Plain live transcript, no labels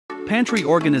Pantry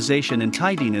organization and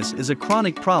tidiness is a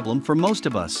chronic problem for most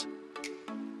of us.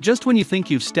 Just when you think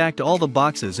you've stacked all the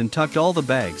boxes and tucked all the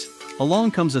bags,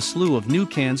 along comes a slew of new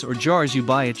cans or jars you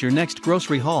buy at your next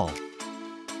grocery haul.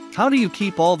 How do you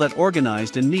keep all that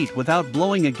organized and neat without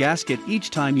blowing a gasket each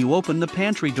time you open the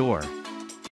pantry door?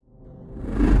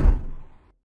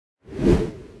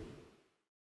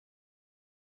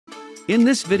 In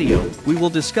this video, we will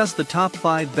discuss the top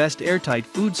 5 best airtight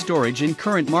food storage in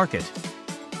current market.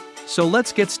 So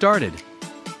let's get started.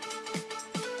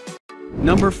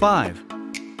 Number 5.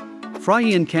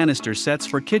 Freyian canister sets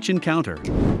for kitchen counter.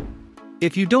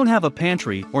 If you don't have a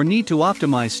pantry or need to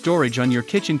optimize storage on your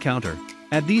kitchen counter,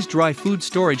 add these dry food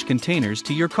storage containers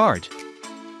to your cart.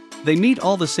 They meet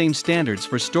all the same standards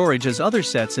for storage as other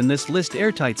sets in this list: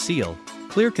 airtight seal,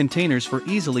 clear containers for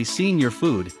easily seeing your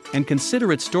food, and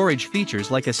considerate storage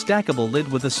features like a stackable lid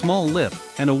with a small lip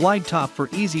and a wide top for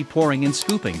easy pouring and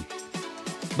scooping.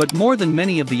 But more than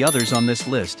many of the others on this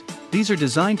list, these are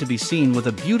designed to be seen with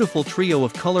a beautiful trio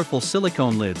of colorful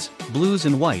silicone lids, blues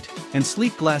and white, and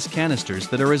sleek glass canisters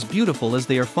that are as beautiful as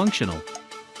they are functional.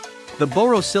 The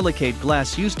borosilicate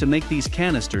glass used to make these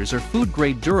canisters are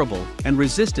food-grade durable and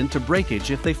resistant to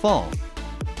breakage if they fall.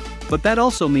 But that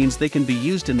also means they can be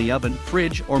used in the oven,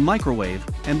 fridge, or microwave,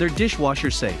 and they're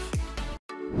dishwasher safe.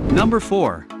 Number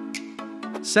 4.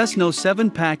 Sesno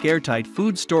 7-pack airtight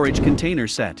food storage container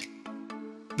set.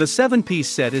 The 7-piece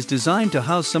set is designed to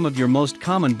house some of your most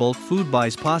common bulk food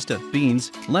buys: pasta,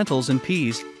 beans, lentils and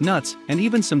peas, nuts, and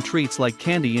even some treats like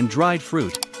candy and dried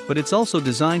fruit, but it's also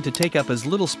designed to take up as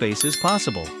little space as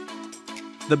possible.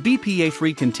 The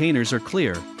BPA-free containers are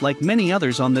clear, like many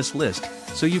others on this list,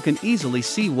 so you can easily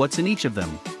see what's in each of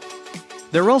them.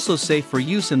 They're also safe for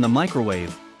use in the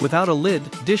microwave, without a lid,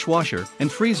 dishwasher, and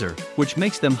freezer, which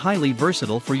makes them highly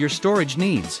versatile for your storage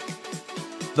needs.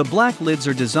 The black lids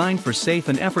are designed for safe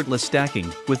and effortless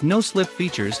stacking, with no-slip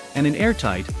features and an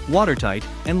airtight, watertight,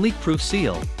 and leak-proof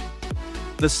seal.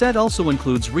 The set also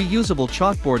includes reusable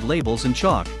chalkboard labels and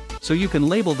chalk, so you can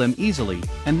label them easily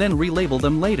and then relabel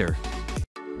them later.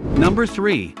 Number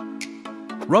 3.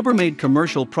 Rubbermaid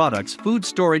commercial products food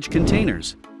storage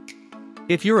containers.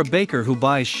 If you're a baker who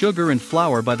buys sugar and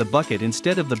flour by the bucket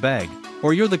instead of the bag,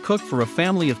 or you're the cook for a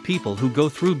family of people who go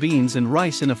through beans and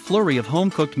rice in a flurry of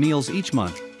home-cooked meals each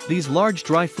month, these large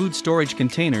dry food storage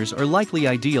containers are likely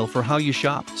ideal for how you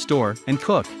shop, store, and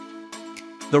cook.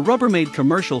 The Rubbermaid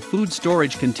commercial food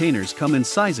storage containers come in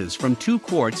sizes from 2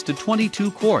 quarts to 22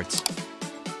 quarts.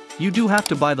 You do have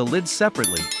to buy the lids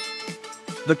separately.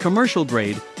 The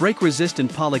commercial-grade,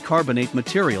 break-resistant polycarbonate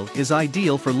material is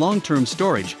ideal for long-term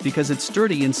storage because it's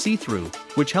sturdy and see-through,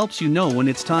 which helps you know when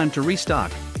it's time to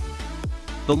restock.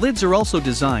 The lids are also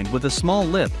designed with a small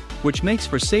lip, which makes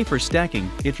for safer stacking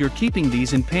if you're keeping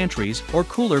these in pantries or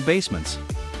cooler basements.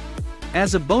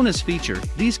 As a bonus feature,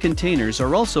 these containers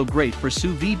are also great for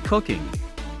sous vide cooking.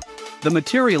 The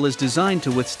material is designed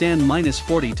to withstand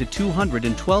 -40 to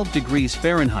 212 degrees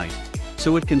Fahrenheit,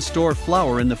 so it can store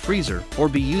flour in the freezer or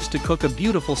be used to cook a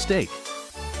beautiful steak.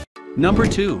 Number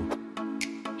 2.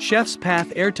 Chef's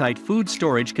Path Airtight Food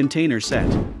Storage Container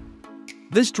Set.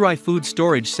 This dry food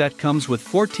storage set comes with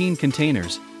 14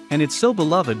 containers, and it's so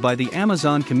beloved by the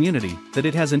Amazon community that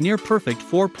it has a near-perfect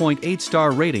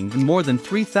 4.8-star rating and more than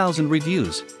 3,000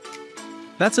 reviews.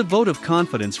 That's a vote of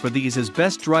confidence for these as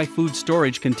best dry food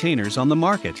storage containers on the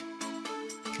market.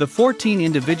 The 14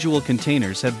 individual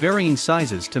containers have varying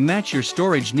sizes to match your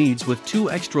storage needs, with 2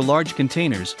 extra-large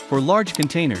containers for large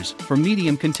containers, for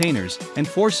medium containers, and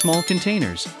 4 small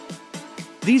containers.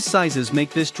 These sizes make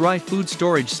this dry food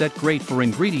storage set great for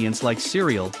ingredients like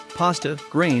cereal, pasta,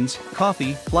 grains,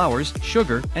 coffee, flours,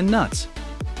 sugar, and nuts.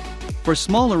 For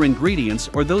smaller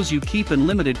ingredients or those you keep in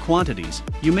limited quantities,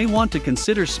 you may want to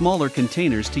consider smaller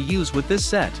containers to use with this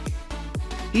set.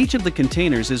 Each of the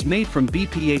containers is made from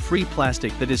BPA-free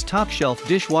plastic that is top-shelf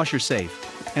dishwasher safe,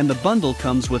 and the bundle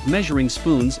comes with measuring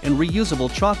spoons and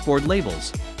reusable chalkboard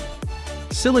labels.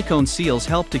 Silicone seals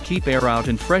help to keep air out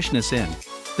and freshness in.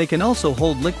 They can also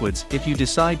hold liquids if you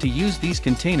decide to use these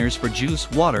containers for juice,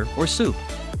 water, or soup.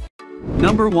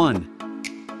 Number 1.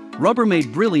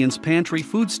 Rubbermaid Brilliance Pantry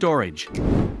Food Storage.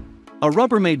 A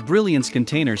Rubbermaid Brilliance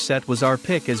container set was our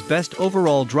pick as best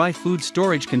overall dry food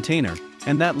storage container,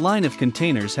 and that line of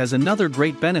containers has another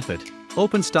great benefit: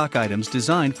 open stock items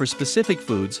designed for specific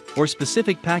foods or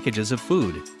specific packages of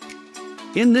food.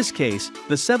 In this case,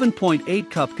 the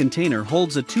 7.8-cup container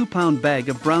holds a 2-pound bag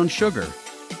of brown sugar.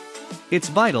 It's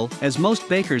vital, as most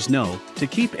bakers know, to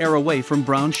keep air away from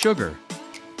brown sugar.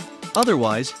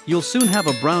 Otherwise, you'll soon have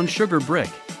a brown sugar brick.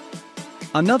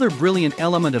 Another brilliant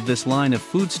element of this line of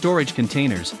food storage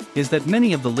containers is that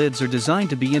many of the lids are designed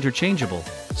to be interchangeable,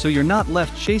 so you're not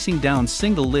left chasing down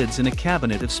single lids in a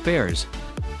cabinet of spares.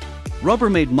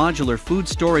 Rubbermaid modular food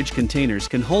storage containers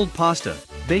can hold pasta,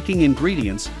 baking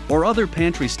ingredients, or other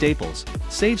pantry staples,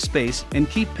 save space and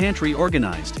keep pantry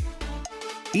organized.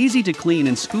 Easy to clean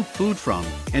and scoop food from,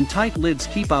 and tight lids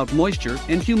keep out moisture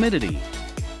and humidity.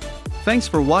 Thanks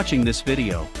for watching this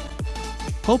video.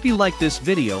 Hope you liked this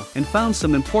video and found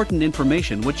some important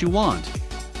information what you want.